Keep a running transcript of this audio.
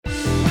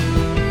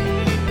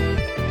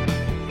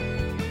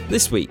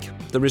This week,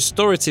 the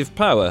restorative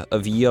power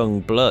of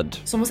young blood.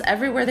 So almost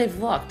everywhere they've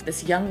looked,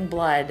 this young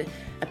blood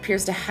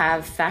appears to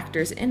have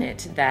factors in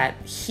it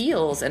that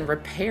heals and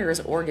repairs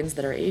organs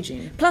that are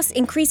aging. Plus,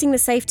 increasing the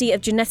safety of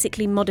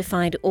genetically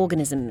modified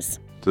organisms.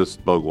 This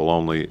bug will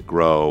only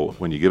grow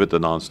when you give it the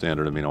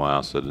non-standard amino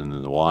acid, and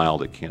in the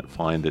wild it can't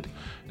find it,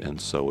 and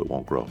so it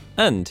won't grow.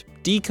 And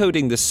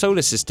decoding the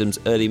solar system's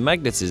early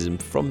magnetism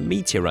from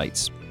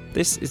meteorites.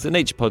 This is the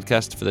Nature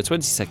Podcast for the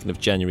 22nd of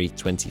January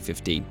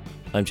 2015.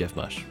 I'm Jeff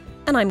Marsh.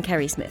 And I'm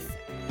Kerry Smith.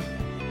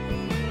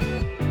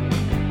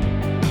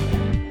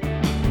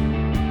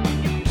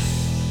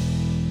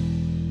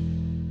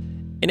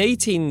 In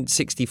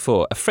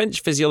 1864, a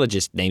French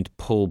physiologist named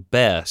Paul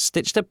Bert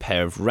stitched a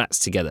pair of rats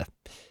together.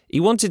 He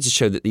wanted to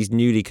show that these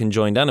newly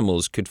conjoined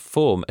animals could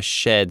form a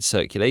shared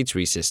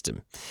circulatory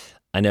system.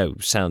 I know,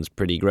 sounds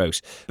pretty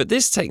gross, but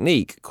this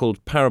technique,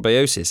 called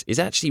parabiosis, is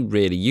actually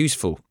really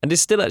useful and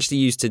is still actually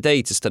used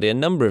today to study a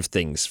number of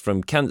things,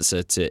 from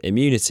cancer to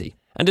immunity.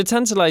 And a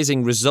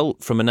tantalising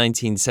result from a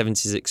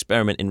 1970s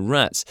experiment in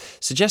rats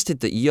suggested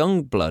that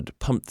young blood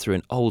pumped through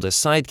an older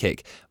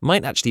sidekick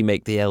might actually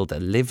make the elder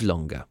live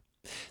longer.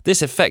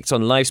 This effect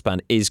on lifespan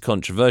is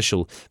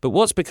controversial, but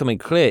what's becoming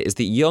clear is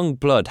that young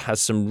blood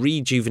has some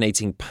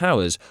rejuvenating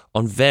powers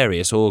on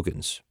various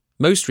organs.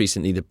 Most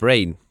recently, the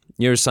brain.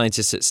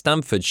 Neuroscientists at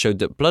Stanford showed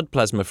that blood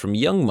plasma from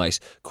young mice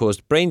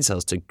caused brain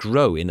cells to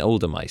grow in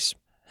older mice.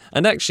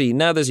 And actually,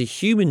 now there's a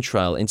human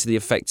trial into the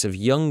effects of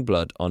young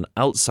blood on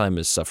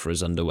Alzheimer's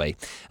sufferers underway,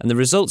 and the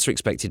results are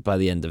expected by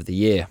the end of the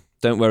year.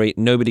 Don't worry,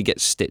 nobody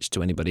gets stitched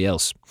to anybody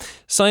else.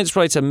 Science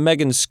writer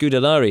Megan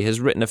Scudellari has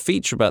written a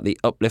feature about the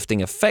uplifting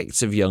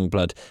effects of young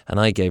blood, and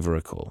I gave her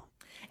a call.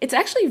 It's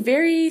actually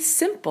very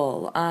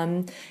simple.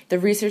 The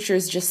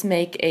researchers just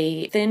make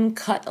a thin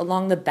cut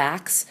along the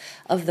backs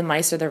of the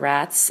mice or the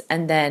rats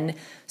and then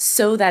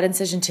sew that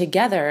incision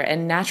together,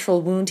 and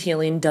natural wound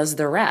healing does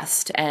the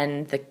rest.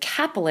 And the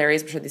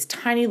capillaries, which are these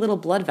tiny little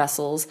blood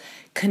vessels,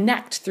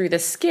 connect through the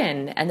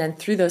skin, and then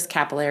through those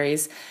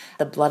capillaries,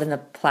 the blood and the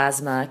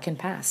plasma can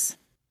pass.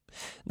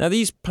 Now,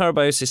 these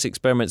parabiosis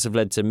experiments have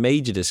led to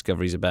major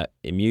discoveries about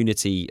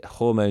immunity,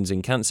 hormones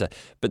and cancer,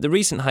 but the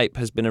recent hype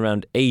has been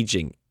around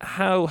aging.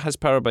 How has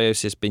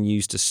parabiosis been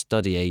used to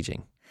study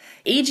aging?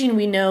 Aging,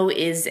 we know,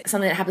 is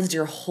something that happens to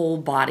your whole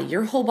body.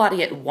 Your whole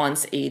body at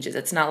once ages.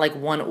 It's not like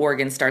one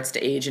organ starts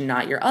to age and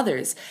not your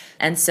others.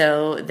 And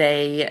so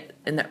they,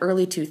 in the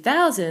early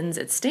 2000s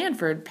at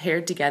Stanford,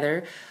 paired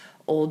together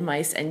old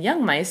mice and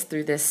young mice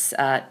through this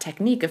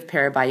technique of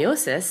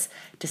parabiosis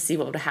to see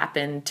what would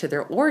happen to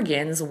their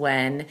organs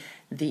when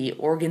the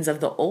organs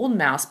of the old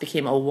mouse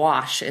became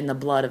awash in the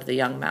blood of the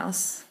young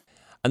mouse.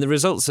 And the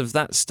results of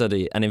that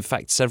study, and in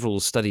fact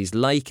several studies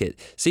like it,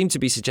 seem to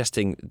be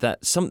suggesting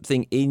that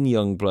something in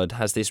young blood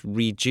has this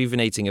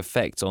rejuvenating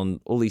effect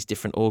on all these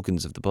different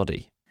organs of the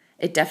body.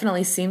 It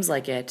definitely seems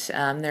like it.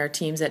 There are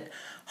teams at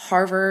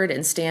Harvard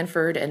and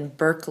Stanford and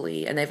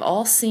Berkeley, and they've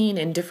all seen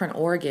in different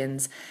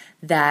organs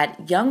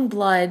that young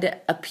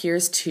blood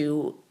appears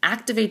to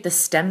activate the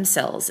stem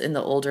cells in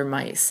the older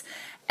mice.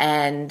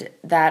 And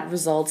that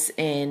results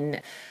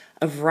in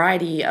a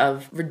variety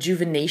of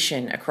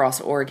rejuvenation across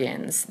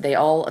organs. They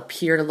all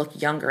appear to look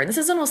younger. And this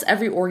is almost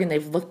every organ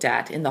they've looked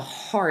at: in the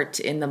heart,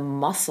 in the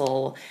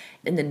muscle,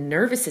 in the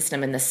nervous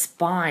system, in the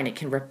spine. It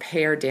can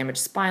repair damaged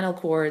spinal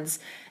cords.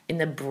 In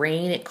the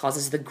brain, it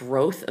causes the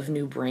growth of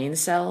new brain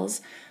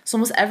cells. So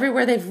almost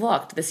everywhere they've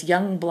looked, this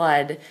young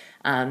blood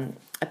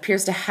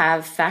appears to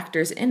have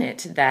factors in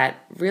it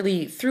that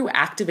really, through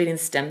activating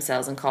stem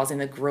cells and causing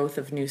the growth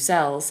of new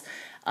cells,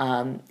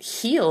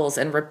 heals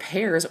and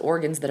repairs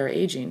organs that are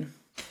aging.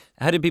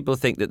 How do people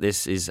think that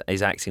this is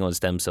acting on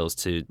stem cells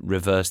to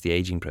reverse the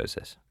aging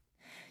process?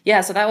 Yeah,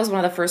 so that was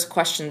one of the first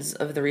questions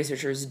of the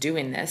researchers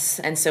doing this.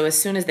 And so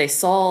as soon as they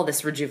saw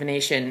this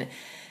rejuvenation,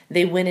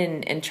 they went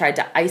in and tried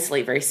to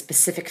isolate very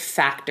specific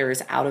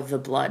factors out of the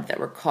blood that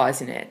were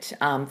causing it.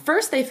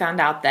 First, they found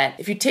out that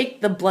if you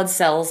take the blood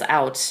cells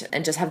out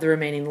and just have the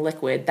remaining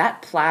liquid,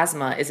 that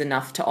plasma is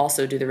enough to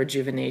also do the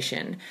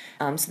rejuvenation.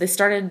 So they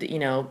started,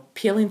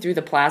 peeling through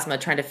the plasma,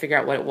 trying to figure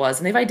out what it was.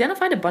 And they've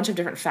identified a bunch of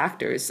different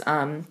factors.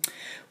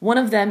 One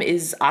of them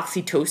is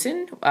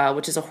oxytocin,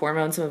 which is a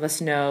hormone some of us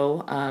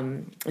know.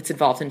 It's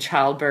involved in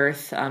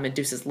childbirth,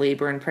 induces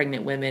labor in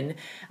pregnant women.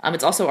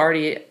 It's also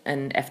already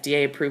an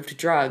FDA-approved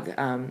drug,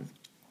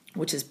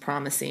 which is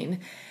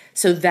promising.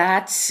 So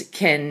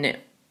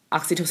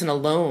oxytocin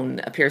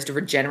alone appears to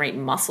regenerate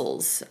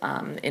muscles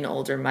in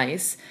older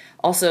mice.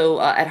 Also,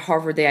 at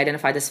Harvard, they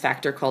identified this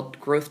factor called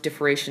growth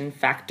differentiation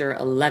factor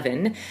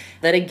 11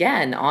 that,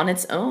 again, on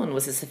its own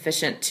was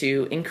sufficient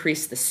to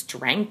increase the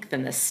strength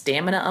and the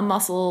stamina of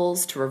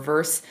muscles, to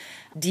reverse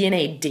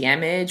DNA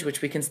damage,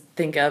 which we can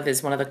think of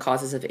as one of the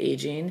causes of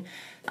aging.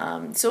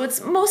 So it's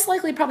most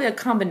likely probably a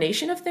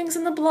combination of things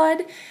in the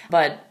blood,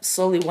 but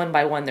slowly, one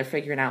by one, they're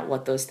figuring out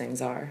what those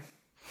things are.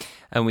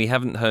 And we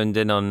haven't honed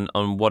in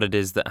on what it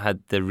is that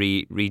had the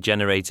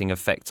regenerating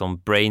effect on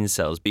brain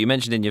cells. But you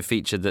mentioned in your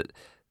feature that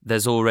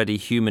there's already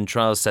human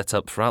trials set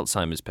up for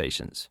Alzheimer's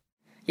patients.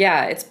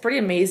 Yeah, it's pretty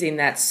amazing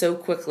that so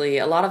quickly,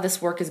 a lot of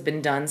this work has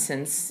been done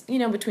since,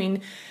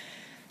 between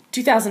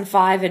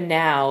 2005 and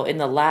now in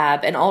the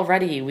lab, and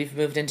already we've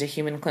moved into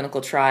human clinical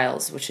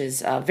trials, which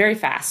is very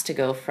fast to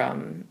go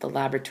from the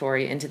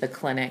laboratory into the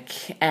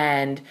clinic.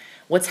 And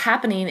what's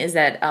happening is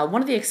that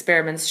one of the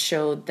experiments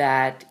showed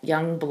that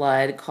young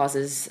blood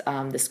causes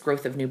this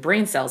growth of new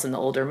brain cells in the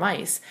older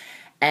mice.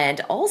 And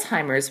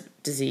Alzheimer's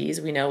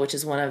disease, we know, which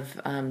is one of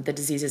the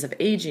diseases of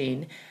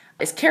aging,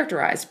 is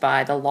characterized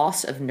by the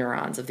loss of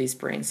neurons of these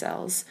brain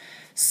cells.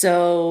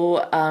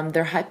 So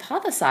they're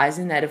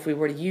hypothesizing that if we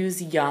were to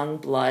use young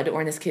blood,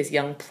 or in this case,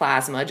 young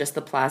plasma, just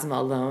the plasma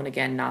alone,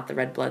 again, not the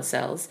red blood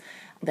cells,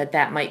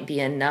 that might be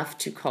enough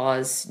to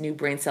cause new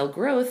brain cell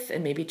growth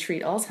and maybe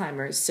treat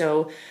Alzheimer's.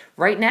 So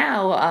right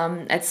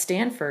now at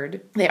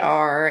Stanford, they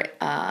are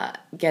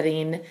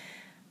getting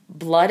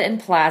blood and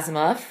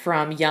plasma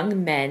from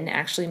young men,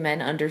 actually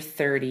men under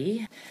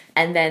 30,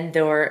 and then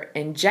they're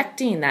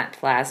injecting that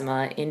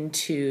plasma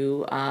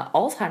into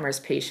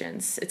Alzheimer's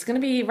patients. It's going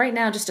to be right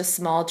now just a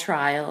small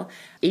trial,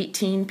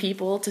 18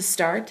 people to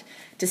start,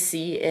 to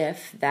see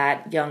if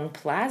that young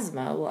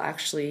plasma will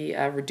actually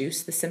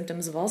reduce the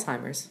symptoms of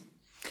Alzheimer's.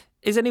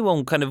 Is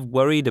anyone kind of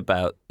worried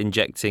about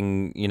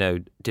injecting,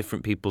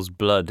 different people's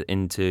blood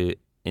into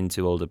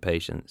older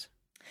patients?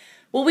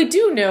 Well, we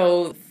do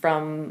know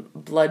from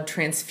blood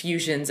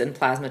transfusions and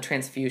plasma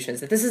transfusions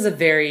that this is a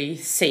very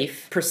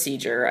safe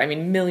procedure. I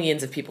mean,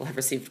 millions of people have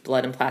received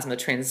blood and plasma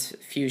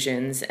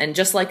transfusions. And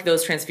just like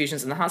those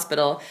transfusions in the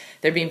hospital,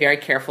 they're being very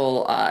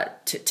careful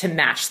to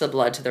match the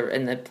blood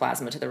and the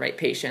plasma to the right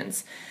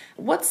patients.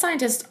 What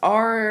scientists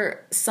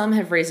some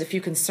have raised a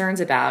few concerns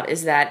about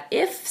is that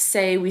if,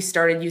 say, we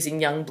started using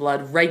young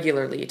blood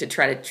regularly to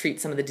try to treat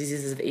some of the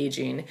diseases of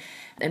aging,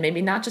 and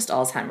maybe not just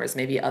Alzheimer's,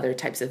 maybe other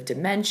types of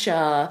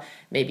dementia,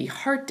 maybe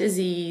heart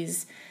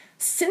disease.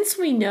 Since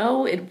we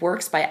know it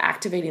works by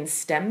activating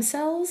stem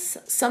cells,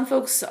 some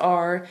folks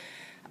are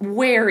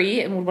wary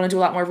and would want to do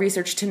a lot more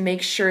research to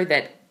make sure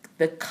that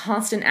the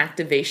constant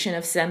activation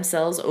of stem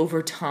cells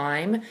over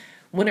time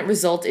wouldn't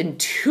result in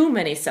too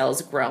many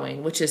cells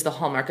growing, which is the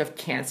hallmark of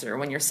cancer,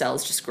 when your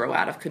cells just grow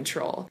out of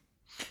control.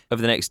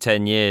 Over the next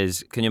 10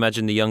 years, can you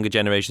imagine the younger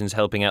generations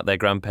helping out their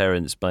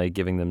grandparents by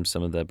giving them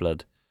some of their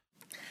blood?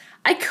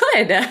 I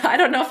could. I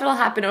don't know if it'll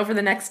happen over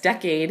the next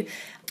decade,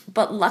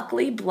 but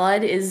luckily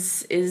blood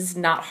is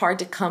not hard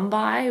to come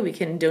by. We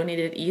can donate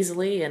it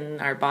easily and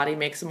our body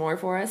makes more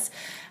for us.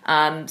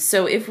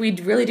 So if we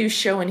really do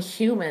show in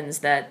humans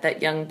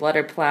that young blood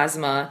or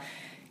plasma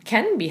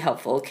can be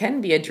helpful,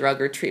 can be a drug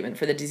or treatment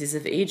for the disease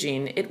of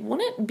aging, it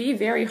wouldn't be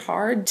very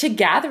hard to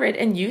gather it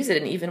and use it,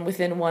 and even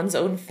within one's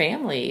own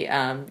family,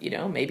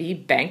 maybe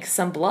bank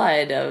some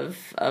blood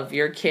of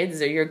your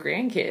kids or your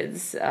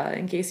grandkids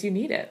in case you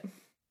need it.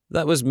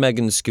 That was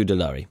Megan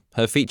Scudellari.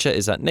 Her feature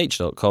is at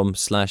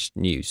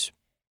nature.com/news.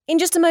 In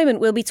just a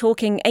moment, we'll be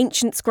talking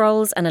ancient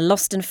scrolls and a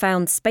lost and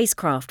found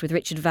spacecraft with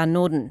Richard Van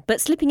Norden.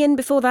 But slipping in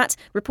before that,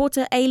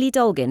 reporter Ailey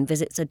Dolgin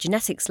visits a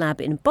genetics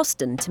lab in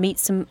Boston to meet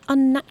some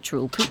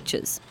unnatural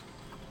creatures.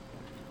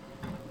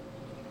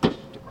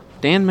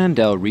 Dan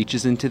Mandel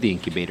reaches into the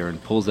incubator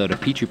and pulls out a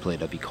petri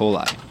plate of E.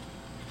 coli.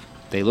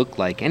 They look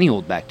like any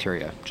old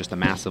bacteria, just a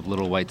mass of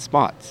little white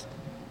spots.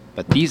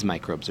 But these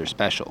microbes are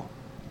special.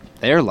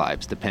 Their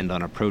lives depend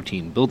on a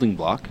protein building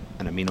block,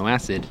 an amino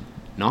acid,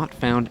 not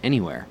found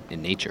anywhere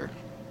in nature.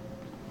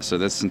 So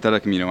this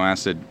synthetic amino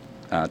acid,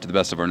 to the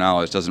best of our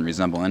knowledge, doesn't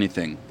resemble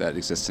anything that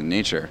exists in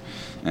nature.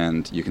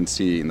 And you can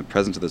see in the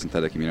presence of the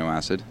synthetic amino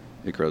acid,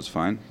 it grows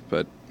fine,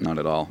 but not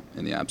at all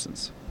in the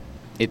absence.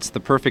 It's the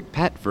perfect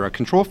pet for a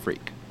control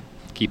freak.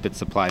 Keep it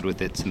supplied with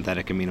its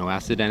synthetic amino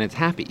acid and it's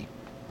happy.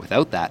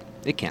 Without that,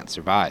 it can't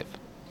survive.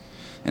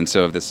 And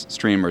so if this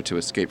stream were to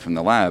escape from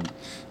the lab,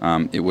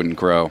 it wouldn't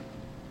grow.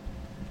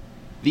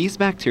 These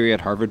bacteria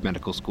at Harvard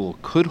Medical School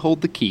could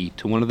hold the key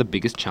to one of the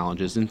biggest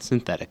challenges in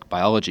synthetic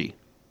biology.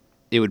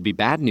 It would be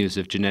bad news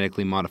if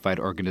genetically modified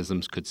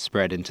organisms could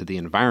spread into the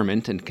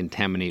environment and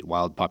contaminate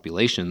wild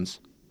populations.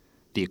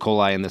 The E.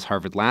 coli in this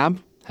Harvard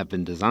lab have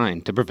been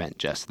designed to prevent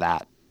just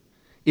that.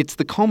 It's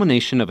the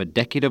culmination of a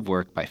decade of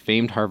work by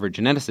famed Harvard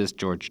geneticist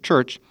George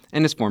Church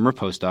and his former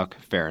postdoc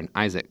Farron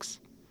Isaacs.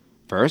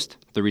 First,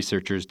 the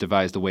researchers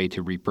devised a way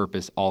to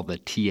repurpose all the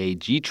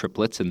TAG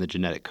triplets in the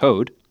genetic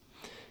code.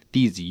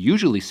 These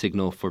usually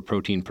signal for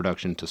protein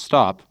production to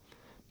stop,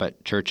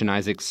 but Church and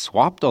Isaacs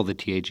swapped all the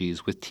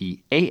TAGs with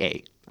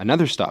TAA,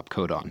 another stop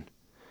codon.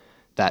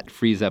 That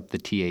frees up the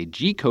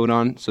TAG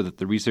codon so that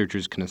the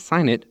researchers can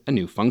assign it a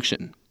new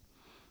function.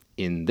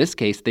 In this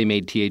case, they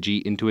made TAG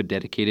into a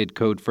dedicated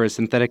code for a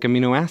synthetic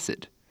amino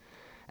acid,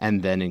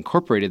 and then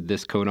incorporated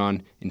this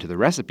codon into the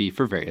recipe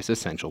for various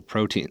essential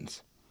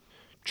proteins.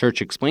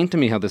 Church explained to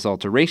me how this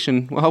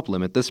alteration will help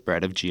limit the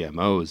spread of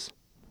GMOs.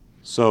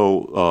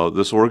 So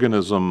this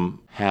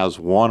organism has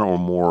one or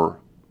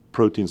more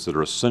proteins that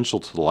are essential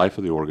to the life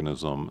of the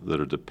organism that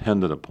are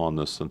dependent upon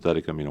this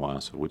synthetic amino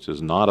acid, which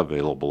is not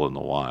available in the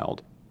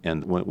wild.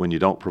 And when you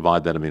don't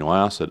provide that amino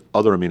acid,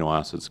 other amino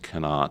acids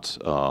cannot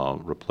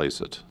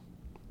replace it.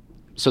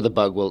 So the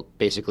bug will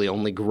basically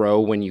only grow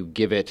when you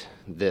give it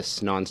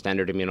this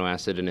non-standard amino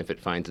acid, and if it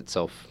finds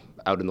itself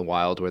out in the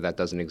wild where that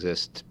doesn't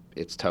exist,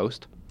 it's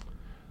toast?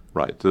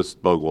 Right. This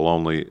bug will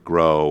only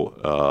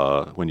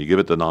grow when you give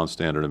it the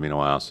non-standard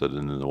amino acid,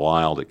 and in the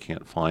wild it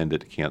can't find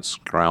it, it can't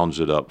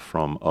scrounge it up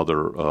from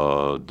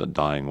other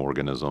dying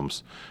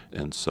organisms,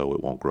 and so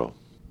it won't grow.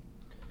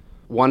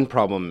 One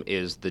problem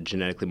is the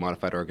genetically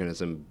modified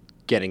organism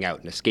getting out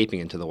and escaping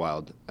into the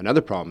wild.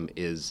 Another problem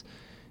is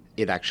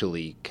it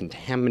actually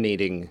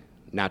contaminating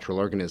natural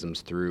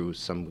organisms through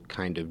some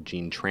kind of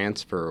gene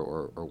transfer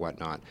or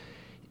whatnot.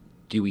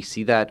 Do we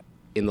see that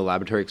in the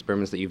laboratory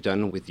experiments that you've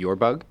done with your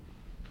bug?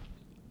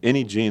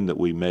 Any gene that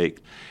we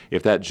make,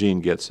 if that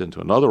gene gets into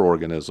another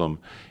organism,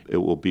 it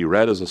will be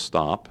read as a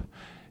stop.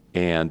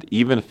 And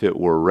even if it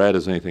were read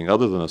as anything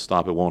other than a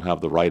stop, it won't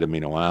have the right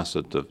amino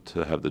acid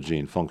to have the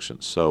gene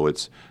function. So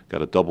it's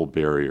got a double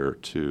barrier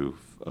to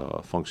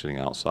functioning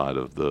outside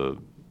of the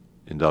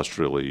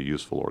industrially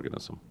useful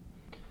organism.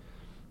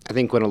 I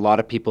think when a lot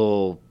of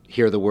people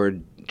hear the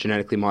word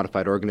genetically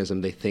modified organism,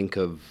 they think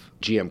of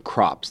GM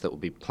crops that will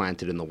be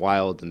planted in the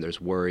wild, and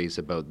there's worries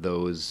about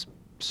those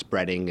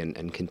spreading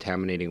and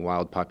contaminating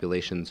wild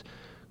populations.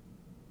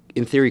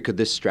 In theory, could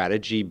this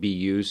strategy be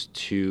used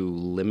to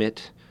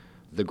limit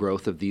the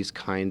growth of these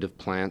kind of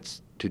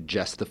plants to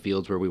just the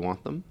fields where we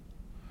want them?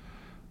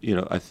 You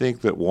know, I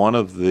think that one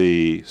of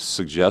the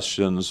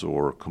suggestions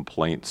or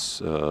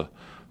complaints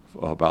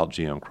about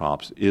GM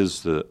crops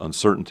is the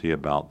uncertainty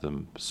about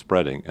them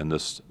spreading, and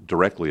this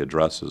directly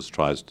tries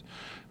to,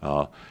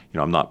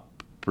 I'm not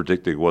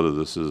predicting whether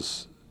this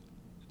is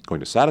going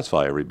to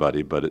satisfy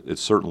everybody, but it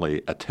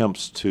certainly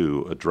attempts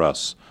to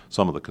address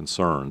some of the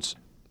concerns.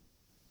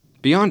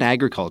 Beyond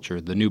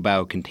agriculture, the new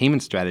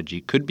biocontainment strategy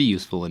could be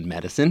useful in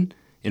medicine,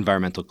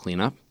 environmental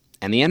cleanup,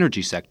 and the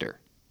energy sector.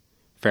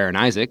 Farron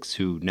Isaacs,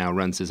 who now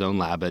runs his own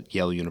lab at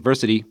Yale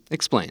University,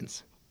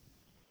 explains.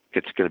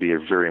 It's going to be a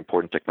very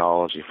important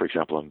technology, for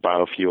example, in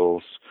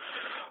biofuels,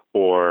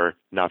 or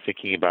now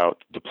thinking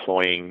about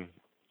deploying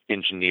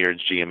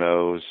engineered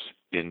GMOs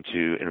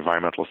into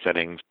environmental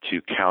settings to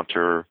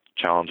counter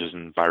challenges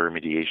in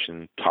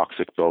bioremediation,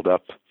 toxic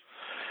buildup,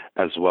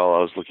 as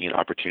well as looking at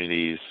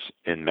opportunities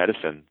in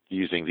medicine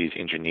using these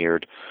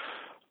engineered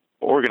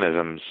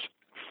organisms,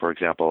 for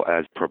example,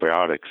 as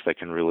probiotics that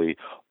can really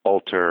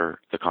alter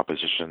the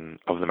composition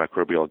of the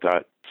microbial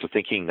gut. So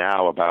thinking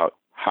now about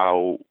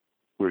how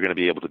we're going to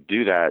be able to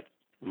do that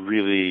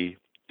really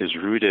is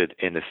rooted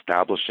in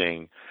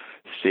establishing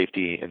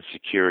safety and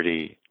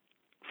security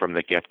from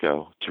the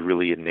get-go to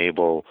really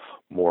enable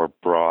more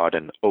broad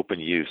and open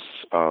use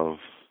of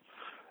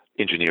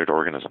engineered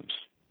organisms.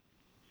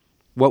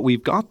 What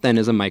we've got then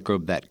is a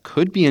microbe that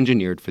could be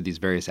engineered for these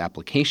various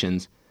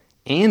applications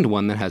and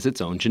one that has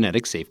its own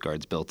genetic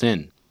safeguards built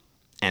in.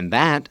 And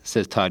that,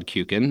 says Todd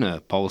Kukin,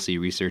 a policy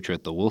researcher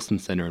at the Wilson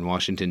Center in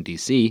Washington,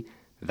 D.C.,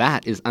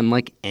 that is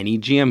unlike any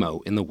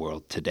GMO in the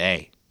world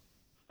today.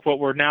 What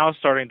we're now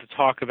starting to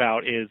talk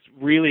about is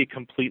really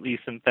completely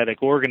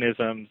synthetic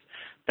organisms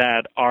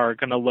that are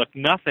going to look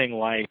nothing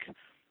like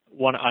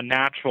a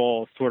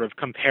natural sort of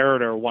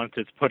comparator once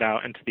it's put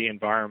out into the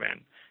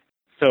environment.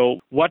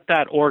 So what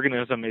that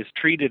organism is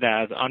treated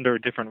as under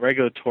different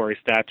regulatory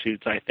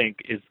statutes, I think,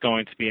 is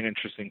going to be an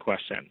interesting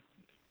question.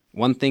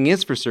 One thing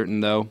is for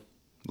certain, though,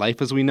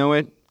 life as we know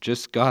it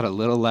just got a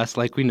little less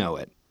like we know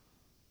it.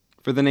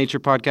 For the Nature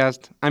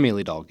Podcast, I'm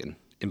Ailey Dolgan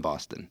in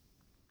Boston.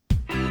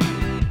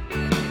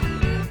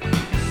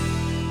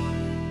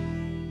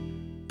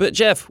 But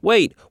Jeff,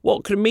 wait,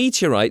 what could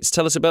meteorites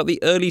tell us about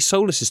the early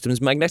solar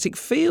system's magnetic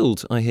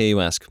field, I hear you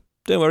ask?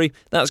 Don't worry,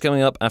 that's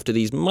coming up after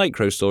these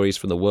micro stories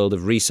from the world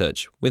of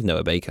research with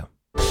Noah Baker.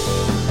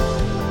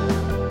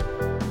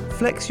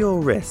 Flex your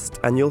wrist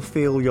and you'll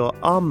feel your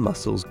arm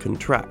muscles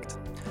contract.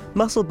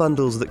 Muscle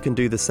bundles that can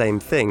do the same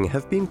thing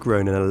have been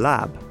grown in a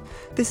lab.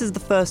 This is the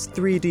first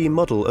 3D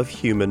model of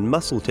human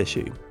muscle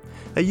tissue.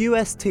 A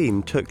US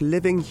team took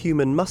living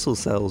human muscle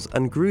cells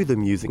and grew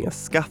them using a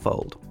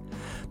scaffold.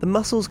 The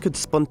muscles could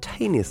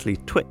spontaneously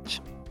twitch.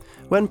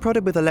 When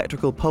prodded with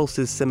electrical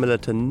pulses similar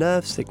to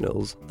nerve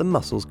signals, the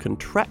muscles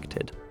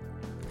contracted.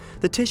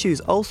 The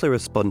tissues also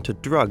respond to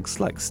drugs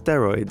like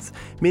steroids,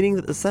 meaning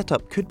that the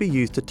setup could be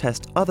used to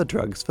test other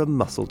drugs for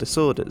muscle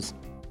disorders.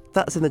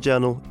 That's in the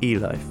journal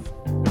eLife.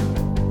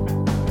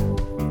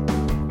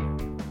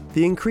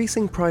 The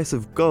increasing price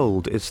of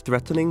gold is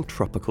threatening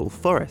tropical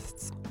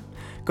forests.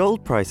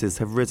 Gold prices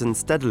have risen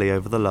steadily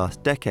over the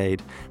last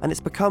decade, and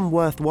it's become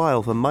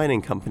worthwhile for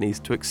mining companies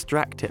to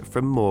extract it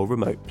from more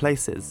remote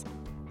places.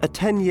 A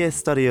 10-year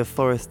study of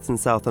forests in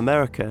South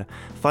America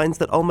finds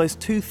that almost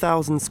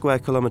 2,000 square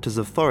kilometres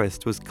of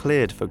forest was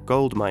cleared for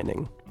gold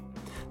mining.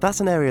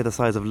 That's an area the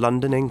size of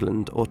London,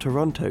 England, or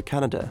Toronto,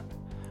 Canada.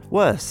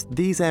 Worse,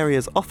 these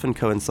areas often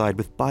coincide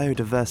with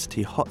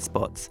biodiversity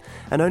hotspots,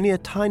 and only a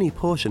tiny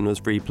portion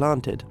was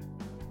replanted.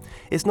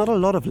 It's not a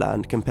lot of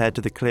land compared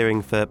to the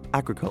clearing for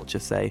agriculture,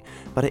 say,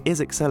 but it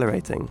is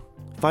accelerating.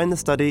 Find the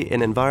study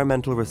in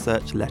Environmental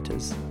Research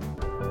Letters.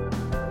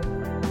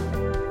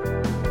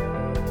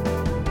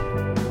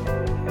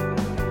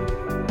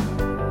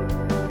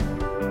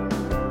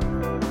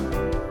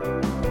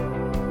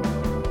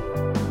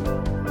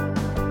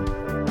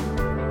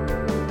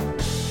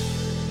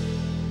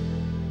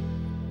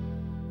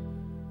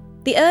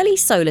 The early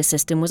solar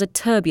system was a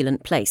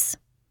turbulent place.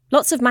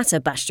 Lots of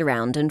matter bashed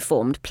around and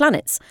formed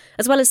planets,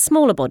 as well as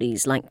smaller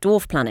bodies like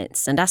dwarf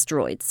planets and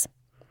asteroids.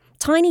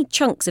 Tiny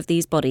chunks of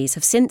these bodies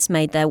have since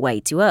made their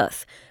way to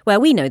Earth, where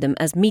we know them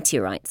as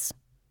meteorites.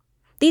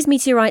 These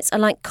meteorites are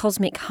like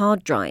cosmic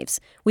hard drives.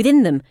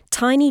 Within them,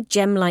 tiny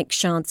gem-like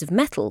shards of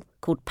metal,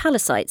 called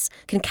pallasites,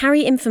 can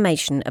carry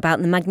information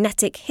about the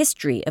magnetic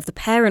history of the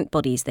parent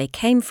bodies they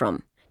came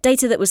from,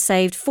 data that was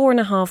saved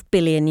 4.5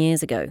 billion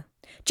years ago.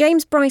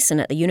 James Bryson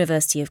at the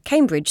University of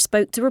Cambridge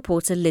spoke to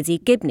reporter Lizzie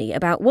Gibney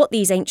about what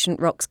these ancient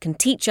rocks can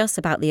teach us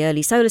about the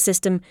early solar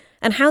system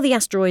and how the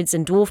asteroids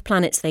and dwarf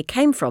planets they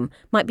came from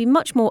might be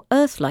much more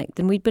Earth-like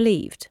than we'd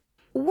believed.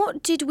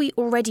 What did we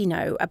already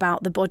know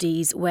about the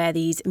bodies where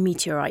these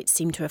meteorites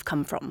seem to have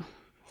come from?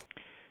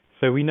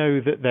 So we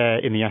know that they're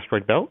in the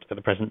asteroid belt at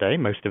the present day,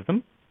 most of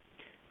them,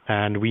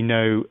 and we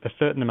know a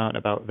certain amount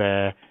about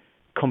their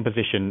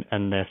composition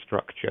and their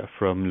structure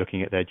from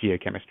looking at their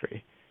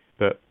geochemistry.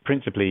 But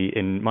principally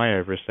in my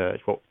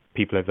research, what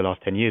people over the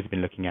last 10 years have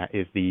been looking at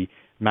is the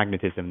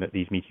magnetism that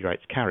these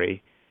meteorites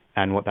carry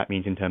and what that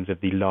means in terms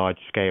of the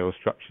large-scale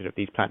structures of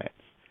these planets.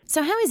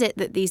 So how is it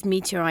that these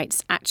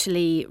meteorites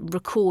actually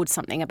record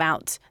something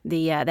about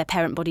their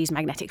parent body's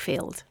magnetic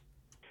field?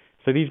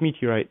 So these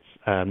meteorites,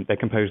 they're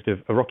composed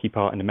of a rocky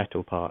part and a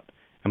metal part.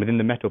 And within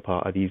the metal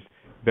part are these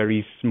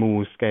very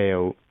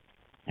small-scale,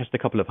 just a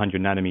couple of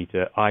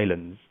 100-nanometer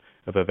islands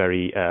of a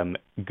very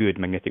good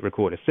magnetic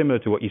recorder, similar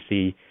to what you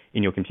see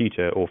in your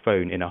computer or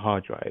phone in a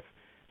hard drive.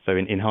 So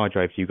in hard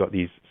drives, you've got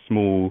these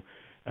small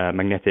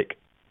magnetic,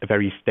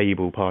 very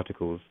stable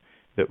particles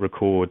that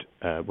record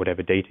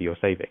whatever data you're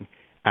saving.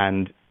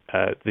 And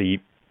the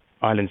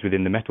islands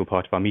within the metal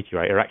part of our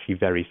meteorite are actually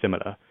very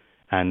similar.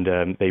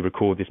 And they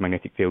record this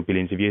magnetic field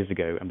billions of years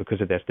ago. And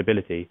because of their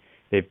stability,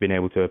 they've been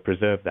able to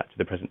preserve that to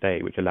the present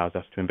day, which allows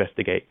us to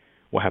investigate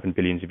what happened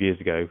billions of years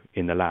ago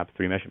in the lab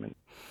through measurement.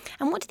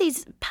 And what do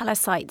these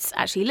pallasites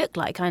actually look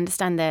like? I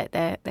understand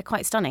they're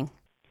quite stunning.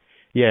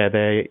 Yeah,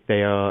 they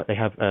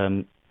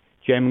have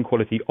gem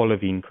quality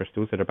olivine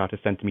crystals that are about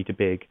 1 centimeter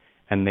big,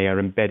 and they are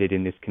embedded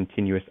in this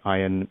continuous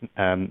iron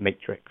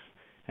matrix.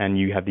 And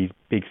you have these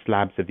big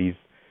slabs of these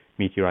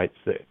meteorites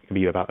that can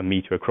be about 1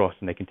 meter across,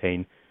 and they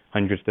contain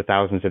hundreds to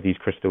thousands of these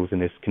crystals in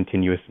this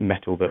continuous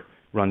metal that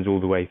runs all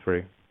the way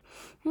through.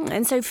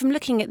 And so from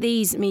looking at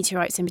these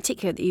meteorites in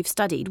particular that you've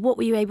studied, what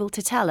were you able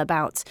to tell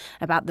about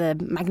the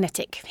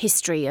magnetic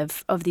history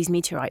of these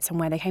meteorites and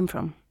where they came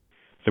from?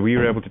 So we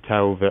were able to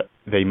tell that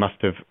they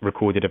must have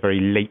recorded a very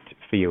late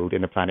field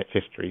in the planet's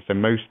history. So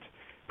most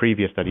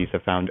previous studies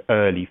have found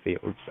early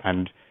fields,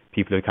 and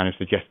people have kind of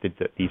suggested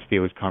that these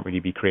fields can't really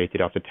be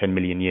created after 10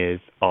 million years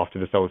after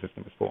the solar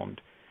system was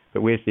formed.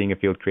 But we're seeing a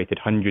field created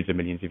hundreds of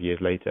millions of years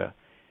later.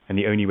 And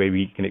the only way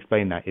we can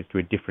explain that is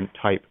through a different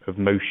type of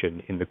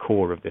motion in the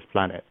core of this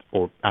planet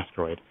or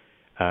asteroid,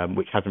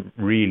 which hasn't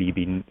really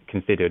been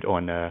considered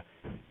on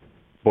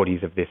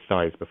bodies of this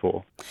size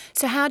before.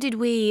 So how did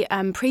we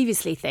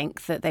previously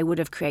think that they would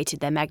have created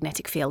their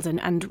magnetic field,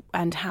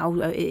 and how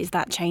is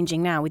that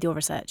changing now with your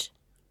research?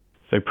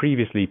 So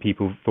previously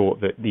people thought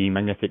that the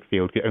magnetic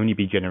field could only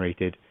be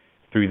generated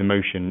through the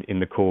motion in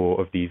the core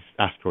of these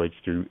asteroids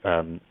through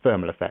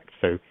thermal effects.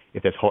 So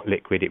if there's hot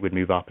liquid, it would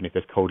move up, and if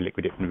there's cold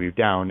liquid, it would move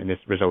down, and this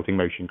resulting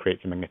motion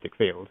creates a magnetic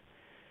field.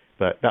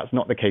 But that's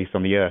not the case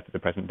on the Earth at the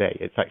present day.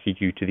 It's actually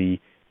due to the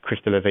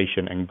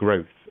crystallization and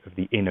growth of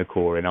the inner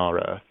core in our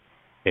Earth,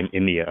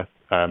 in the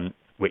Earth,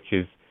 which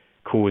is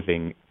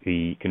causing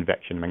the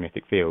convection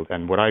magnetic field.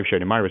 And what I've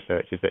shown in my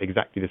research is that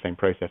exactly the same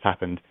process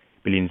happened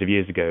billions of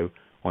years ago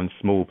on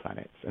small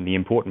planets. And the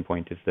important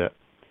point is that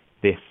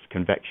this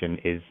convection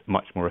is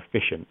much more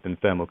efficient than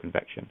thermal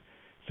convection,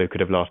 so it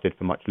could have lasted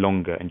for much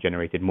longer and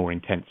generated more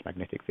intense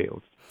magnetic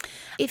fields.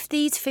 If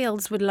these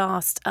fields would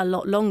last a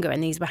lot longer,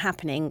 and these were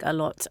happening a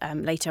lot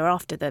later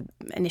after the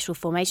initial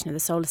formation of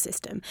the solar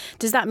system,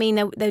 does that mean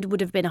there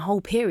would have been a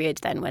whole period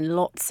then when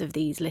lots of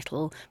these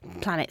little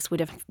planets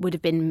would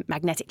have been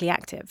magnetically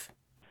active?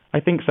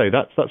 I think so.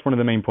 That's one of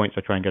the main points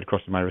I try and get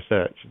across in my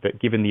research, that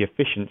given the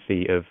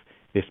efficiency of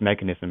this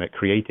mechanism at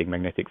creating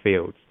magnetic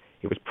fields,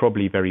 it was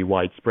probably very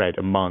widespread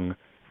among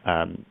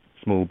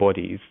small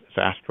bodies,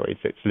 so asteroids,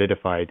 that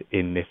solidified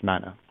in this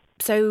manner.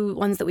 So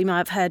ones that we might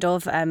have heard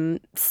of,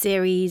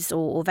 Ceres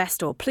or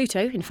Vesta or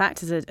Pluto, in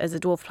fact, as a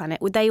dwarf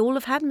planet, would they all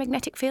have had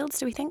magnetic fields,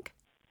 do we think?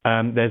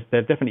 There's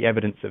definitely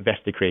evidence of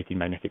Vesta creating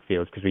magnetic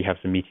fields, because we have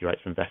some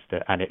meteorites from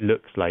Vesta, and it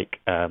looks like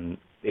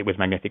it was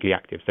magnetically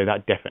active, so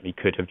that definitely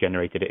could have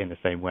generated it in the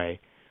same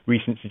way.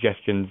 Recent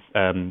suggestions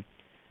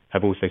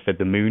have also said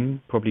the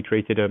moon probably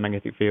created a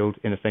magnetic field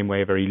in the same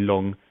way, a very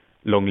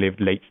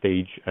long-lived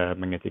late-stage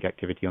magnetic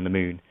activity on the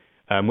moon.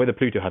 Whether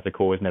Pluto has a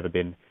core has never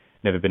been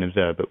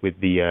observed, but with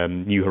the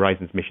New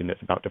Horizons mission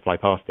that's about to fly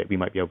past it, we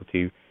might be able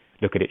to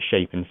look at its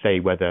shape and say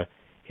whether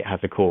it has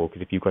a core,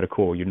 because if you've got a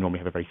core, you normally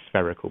have a very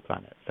spherical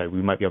planet. So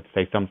we might be able to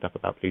say some stuff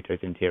about Pluto's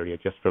interior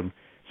just from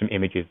some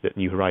images that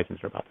New Horizons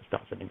are about to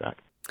start sending back.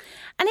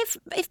 And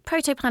if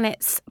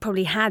protoplanets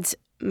probably had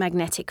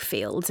magnetic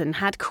fields and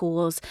had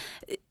cores.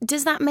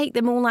 Does that make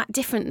them all that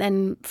different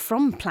then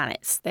from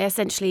planets? They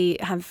essentially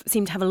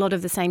seem to have a lot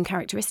of the same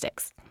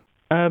characteristics.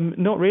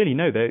 Not really,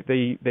 no.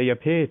 They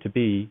appear to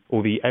be,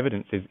 or the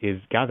evidence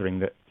is gathering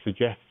that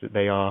suggests that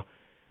they are,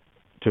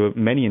 to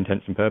many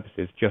intents and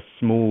purposes, just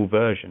small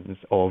versions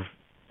of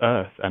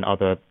Earth and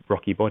other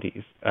rocky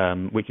bodies,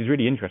 which is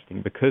really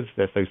interesting because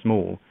they're so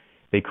small.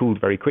 They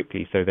cooled very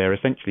quickly, so they're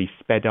essentially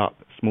sped up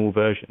small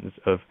versions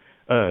of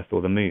Earth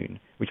or the Moon,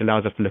 which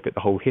allows us to look at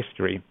the whole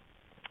history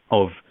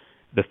of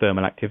the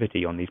thermal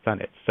activity on these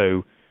planets.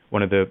 So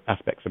one of the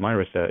aspects of my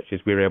research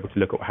is we're able to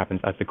look at what happens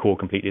as the core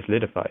completely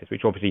solidifies,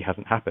 which obviously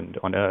hasn't happened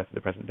on Earth at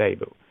the present day,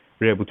 but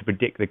we're able to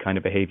predict the kind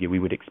of behavior we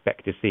would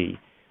expect to see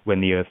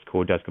when the Earth's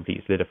core does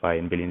completely solidify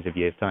in billions of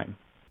years' time.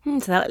 So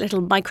they're like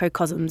little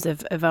microcosms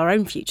of our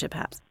own future,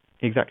 perhaps.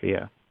 Exactly,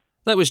 yeah.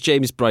 That was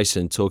James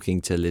Bryson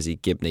talking to Lizzie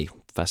Gibney.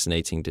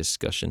 Fascinating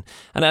discussion.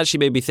 And it actually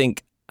made me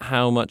think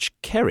how much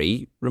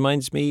Kerry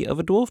reminds me of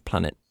a dwarf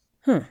planet.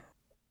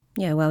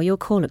 Yeah, well, your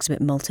core looks a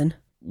bit molten.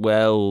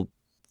 Well,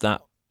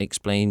 that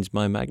explains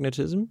my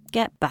magnetism.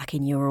 Get back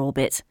in your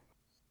orbit.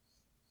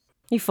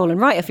 You've fallen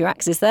right off your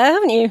axis there,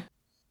 haven't you?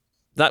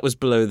 That was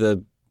below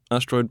the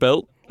asteroid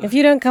belt. If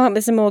you don't come up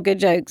with some more good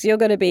jokes, you're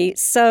going to be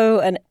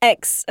an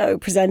XO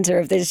presenter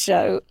of this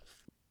show.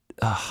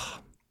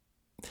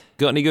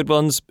 Got any good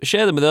ones?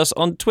 Share them with us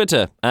on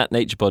Twitter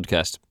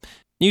 @NaturePodcast.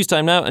 News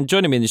time now, and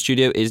joining me in the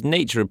studio is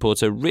nature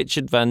reporter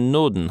Richard Van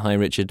Noorden. Hi,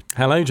 Richard.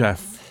 Hello,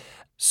 Jeff.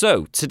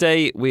 So,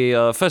 today we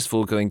are first of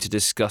all going to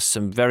discuss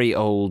some very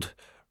old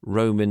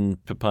Roman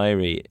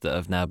papyri that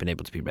have now been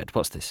able to be read.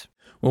 What's this?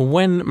 Well,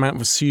 when Mount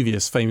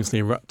Vesuvius famously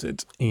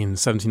erupted in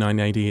 79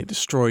 AD, it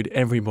destroyed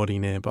everybody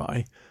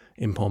nearby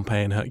in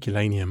Pompeii and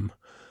Herculaneum.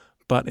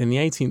 But in the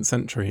 18th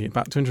century,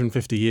 about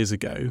 250 years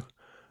ago,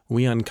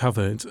 we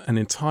uncovered an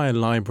entire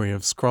library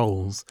of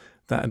scrolls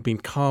that had been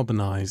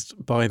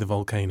carbonized by the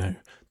volcano,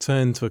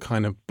 turned to a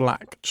kind of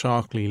black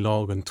charcoaly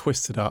log and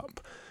twisted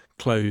up,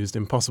 closed,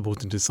 impossible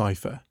to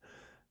decipher.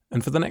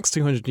 And for the next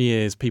 200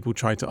 years, people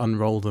tried to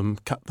unroll them,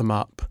 cut them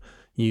up,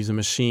 use a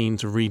machine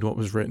to read what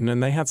was written,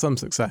 and they had some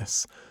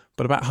success.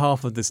 But about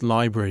half of this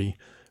library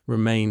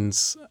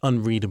remains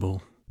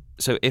unreadable.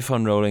 So if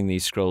unrolling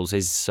these scrolls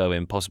is so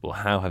impossible,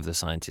 how have the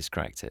scientists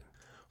cracked it?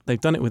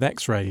 They've done it with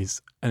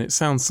X-rays, and it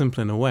sounds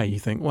simple in a way. You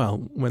think, well,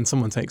 when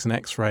someone takes an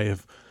X-ray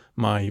of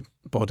my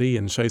body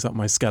and shows up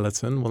my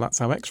skeleton, well, that's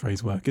how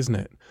X-rays work, isn't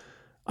it?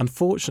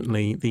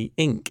 Unfortunately, the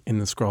ink in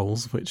the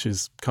scrolls, which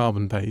is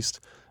carbon-based,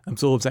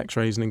 absorbs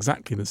X-rays in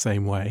exactly the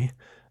same way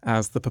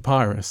as the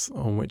papyrus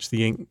on which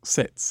the ink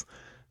sits.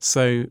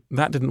 So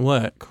that didn't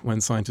work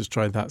when scientists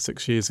tried that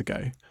 6 years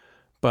ago.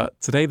 But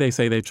today they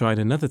say they've tried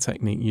another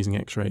technique using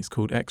X-rays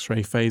called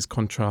X-ray phase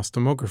contrast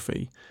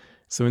tomography.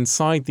 So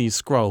inside these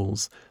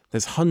scrolls,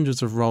 there's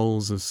hundreds of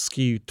rolls of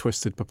skewed,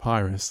 twisted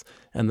papyrus,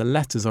 and the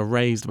letters are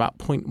raised about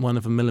 0.1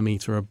 of a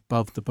millimetre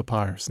above the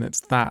papyrus, and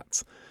it's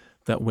that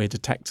we're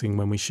detecting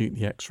when we shoot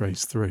the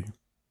X-rays through.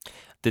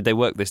 Did they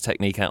work this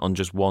technique out on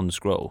just one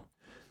scroll?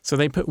 So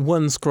they put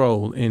one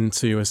scroll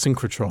into a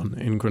synchrotron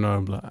in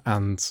Grenoble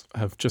and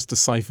have just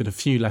deciphered a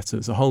few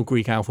letters, a whole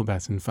Greek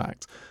alphabet, in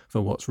fact,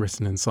 for what's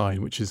written inside,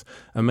 which is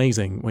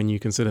amazing when you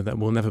consider that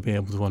we'll never be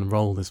able to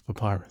unroll this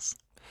papyrus.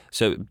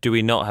 So do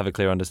we not have a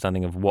clear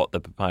understanding of what the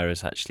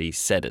papyrus actually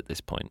said at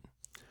this point?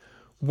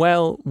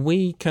 Well,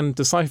 we can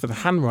decipher the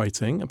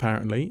handwriting,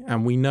 apparently,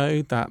 and we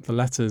know that the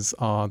letters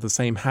are the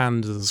same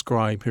hand as the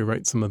scribe who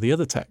wrote some of the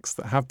other texts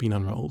that have been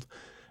unrolled.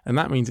 And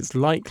that means it's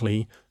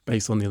likely,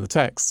 based on the other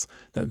texts,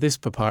 that this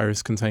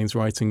papyrus contains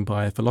writing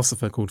by a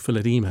philosopher called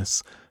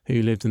Philodemus,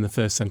 who lived in the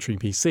 1st century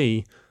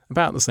BC,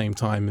 about the same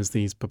time as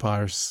these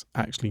papyrus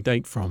actually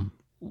date from.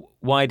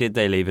 Why did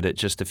they leave it at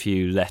just a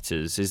few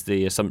letters? Is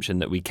the assumption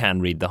that we can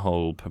read the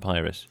whole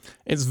papyrus?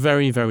 It's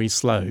very, very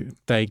slow.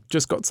 They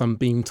just got some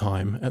beam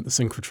time at the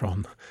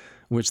synchrotron,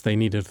 which they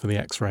needed for the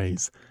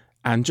X-rays.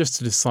 And just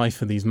to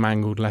decipher these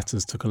mangled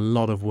letters took a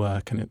lot of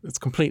work, and it's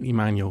completely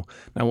manual.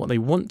 Now, what they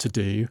want to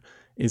do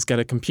is get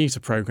a computer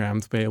program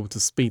to be able to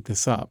speed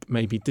this up,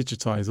 maybe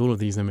digitize all of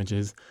these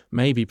images,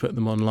 maybe put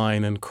them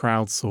online and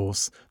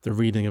crowdsource the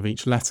reading of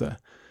each letter.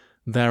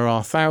 There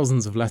are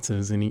thousands of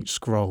letters in each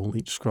scroll.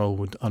 Each scroll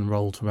would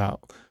unroll to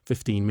about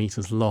 15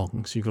 meters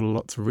long, so you've got a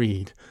lot to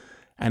read.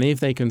 And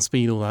if they can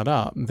speed all that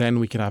up, then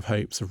we could have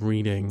hopes of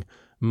reading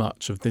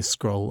much of this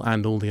scroll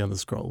and all the other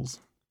scrolls.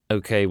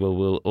 OK, well,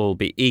 we'll all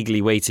be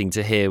eagerly waiting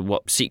to hear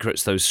what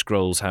secrets those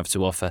scrolls have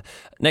to offer.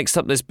 Next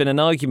up, there's been an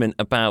argument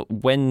about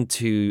when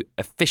to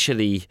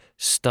officially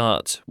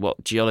start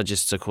what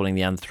geologists are calling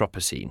the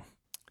Anthropocene.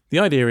 The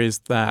idea is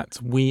that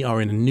we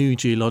are in a new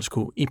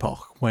geological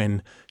epoch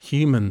when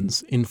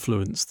humans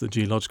influence the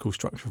geological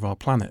structure of our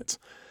planet.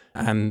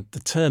 And the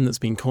term that's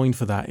been coined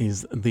for that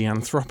is the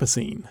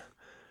Anthropocene.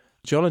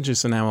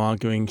 Geologists are now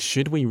arguing,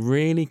 should we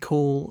really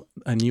call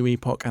a new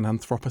epoch an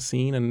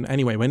Anthropocene? And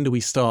anyway, when do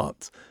we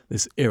start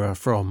this era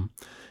from?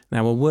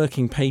 Now, a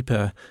working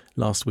paper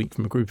last week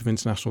from a group of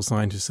international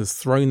scientists has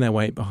thrown their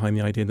weight behind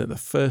the idea that the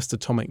first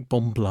atomic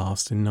bomb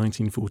blast in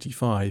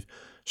 1945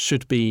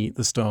 should be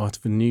the start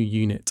of a new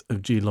unit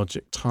of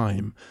geologic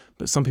time,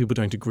 but some people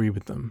don't agree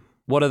with them.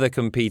 What other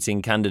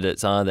competing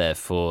candidates are there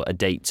for a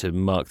date to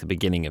mark the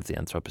beginning of the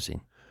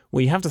Anthropocene?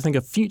 Well, you have to think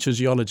of future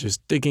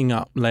geologists digging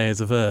up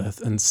layers of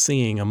Earth and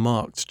seeing a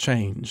marked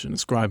change and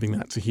ascribing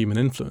that to human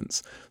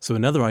influence. So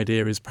another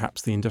idea is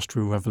perhaps the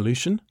Industrial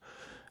Revolution.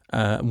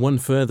 One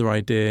further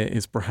idea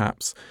is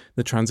perhaps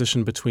the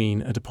transition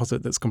between a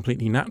deposit that's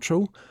completely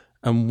natural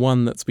and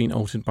one that's been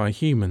altered by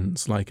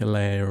humans, like a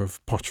layer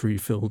of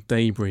pottery-filled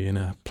debris in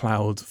a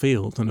ploughed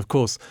field. And of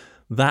course,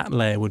 that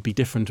layer would be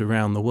different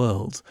around the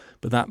world,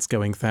 but that's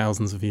going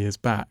thousands of years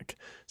back.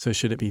 So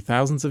should it be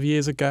thousands of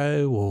years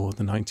ago, or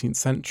the 19th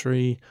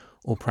century,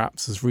 or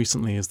perhaps as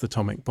recently as the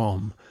atomic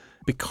bomb?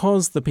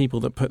 Because the people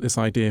that put this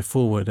idea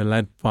forward are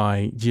led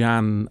by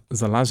Jan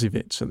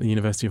Zalasiewicz at the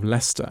University of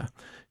Leicester,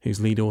 who's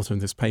lead author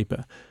of this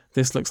paper,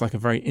 this looks like a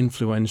very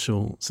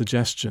influential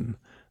suggestion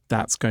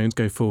that's going to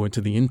go forward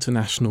to the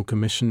International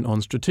Commission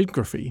on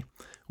Stratigraphy,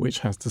 which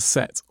has to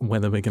set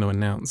whether we're going to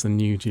announce a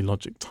new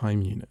geologic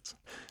time unit.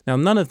 Now,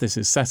 none of this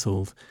is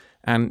settled,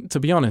 and to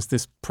be honest,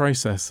 this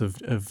process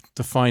of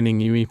defining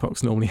new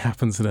epochs normally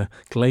happens at a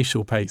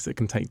glacial pace. It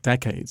can take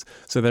decades,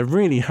 so they're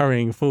really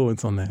hurrying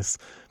forwards on this.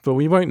 But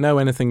we won't know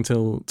anything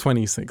till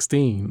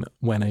 2016,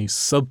 when a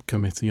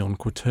subcommittee on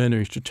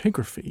quaternary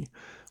stratigraphy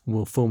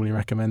will formally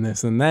recommend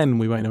this, and then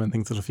we won't know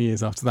anything till a few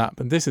years after that.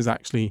 But this is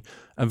actually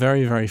a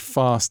very, very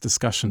fast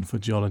discussion for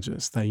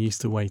geologists. They're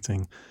used to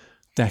waiting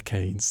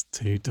decades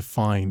to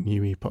define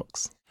new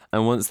epochs.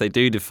 And once they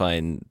do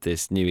define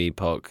this new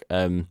epoch,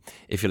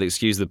 if you'll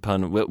excuse the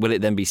pun, will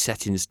it then be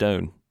set in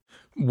stone?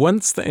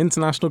 Once the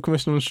International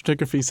Commission on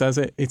Stratigraphy says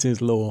it, it is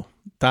law.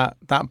 That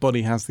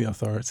body has the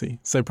authority.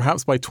 So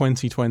perhaps by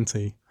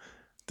 2020,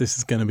 this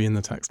is going to be in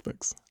the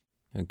textbooks.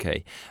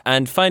 Okay.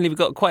 And finally, we've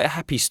got quite a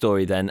happy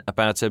story then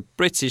about a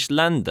British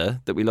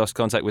lander that we lost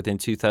contact with in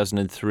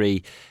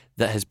 2003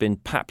 that has been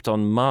papped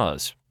on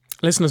Mars.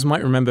 Listeners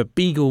might remember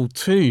Beagle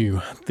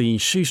 2, the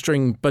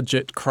shoestring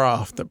budget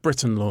craft that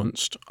Britain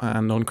launched,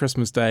 and on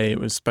Christmas Day it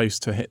was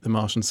supposed to hit the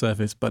Martian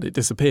surface, but it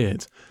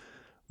disappeared.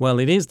 Well,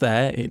 it is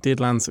there. It did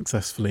land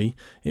successfully.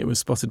 It was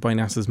spotted by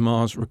NASA's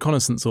Mars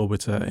Reconnaissance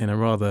Orbiter in a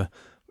rather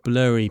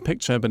blurry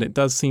picture, but it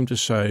does seem to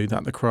show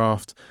that the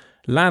craft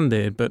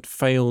landed but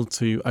failed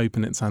to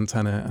open its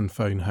antenna and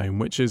phone home,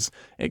 which is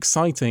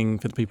exciting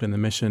for the people in the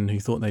mission who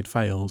thought they'd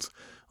failed,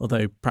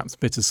 although perhaps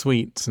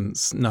bittersweet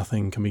since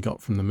nothing can be got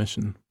from the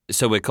mission.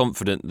 So we're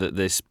confident that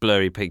this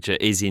blurry picture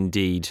is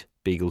indeed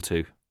Beagle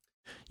 2?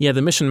 Yeah,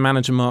 the mission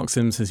manager, Mark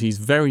Sims, says he's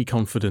very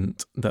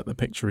confident that the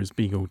picture is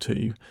Beagle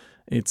 2.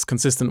 It's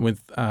consistent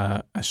with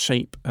a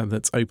shape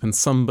that's opened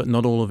some but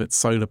not all of its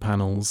solar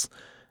panels.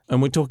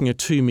 And we're talking a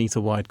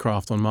 2-metre wide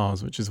craft on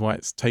Mars, which is why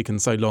it's taken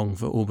so long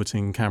for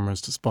orbiting cameras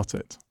to spot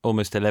it.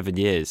 Almost 11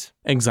 years.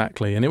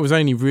 Exactly. And it was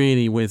only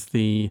really with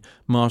the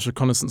Mars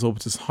Reconnaissance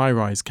Orbiter's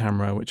high-rise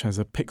camera, which has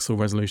a pixel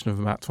resolution of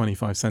about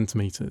 25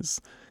 centimetres,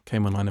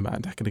 came online about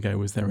a decade ago,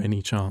 was there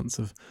any chance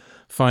of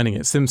finding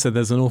it. Sim said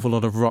there's an awful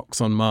lot of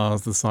rocks on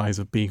Mars the size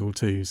of Beagle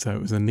 2, so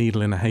it was a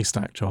needle in a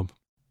haystack job.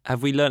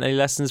 Have we learnt any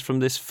lessons from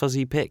this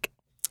fuzzy pic?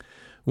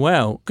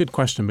 Well, good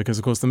question, because,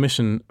 of course, the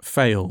mission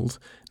failed.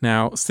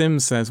 Now,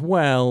 Sims says,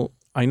 well,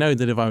 I know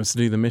that if I was to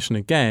do the mission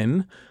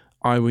again,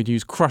 I would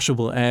use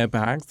crushable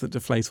airbags that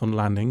deflate on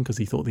landing, because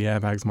he thought the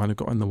airbags might have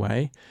got in the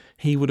way.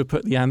 He would have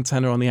put the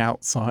antenna on the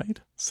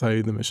outside,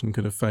 so the mission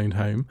could have phoned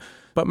home.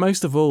 But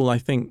most of all, I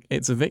think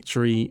it's a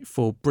victory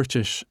for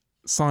British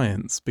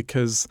science,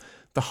 because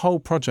the whole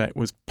project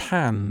was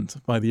panned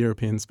by the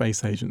European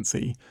Space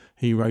Agency,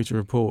 who wrote a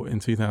report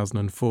in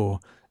 2004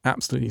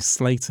 absolutely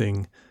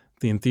slating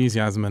the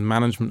enthusiasm and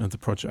management of the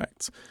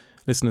project.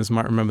 Listeners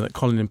might remember that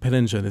Colin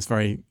Pillinger, this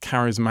very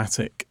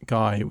charismatic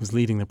guy, was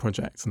leading the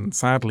project, and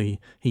sadly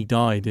he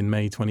died in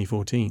May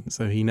 2014,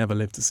 so he never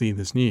lived to see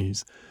this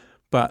news.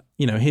 But,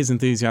 you know, his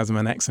enthusiasm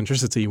and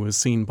eccentricity was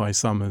seen by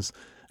some as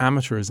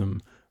amateurism,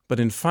 but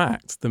in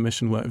fact the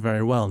mission worked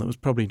very well, and it was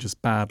probably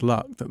just bad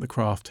luck that the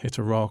craft hit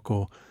a rock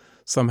or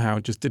somehow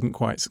just didn't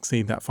quite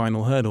succeed that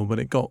final hurdle, but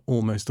it got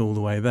almost all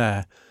the way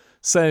there.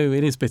 So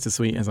it is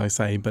bittersweet, as I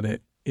say, but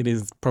it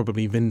is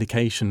probably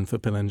vindication for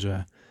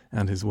Pillinger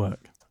and his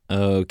work.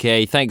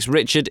 Okay, thanks,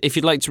 Richard. If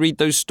you'd like to read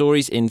those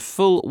stories in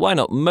full, why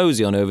not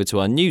mosey on over to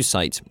our news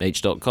site,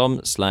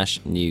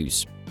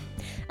 h.com/news.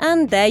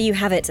 And there you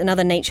have it.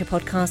 Another Nature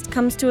podcast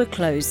comes to a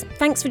close.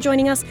 Thanks for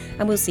joining us,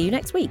 and we'll see you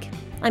next week.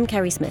 I'm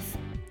Kerry Smith.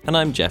 And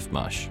I'm Jeff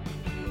Marsh.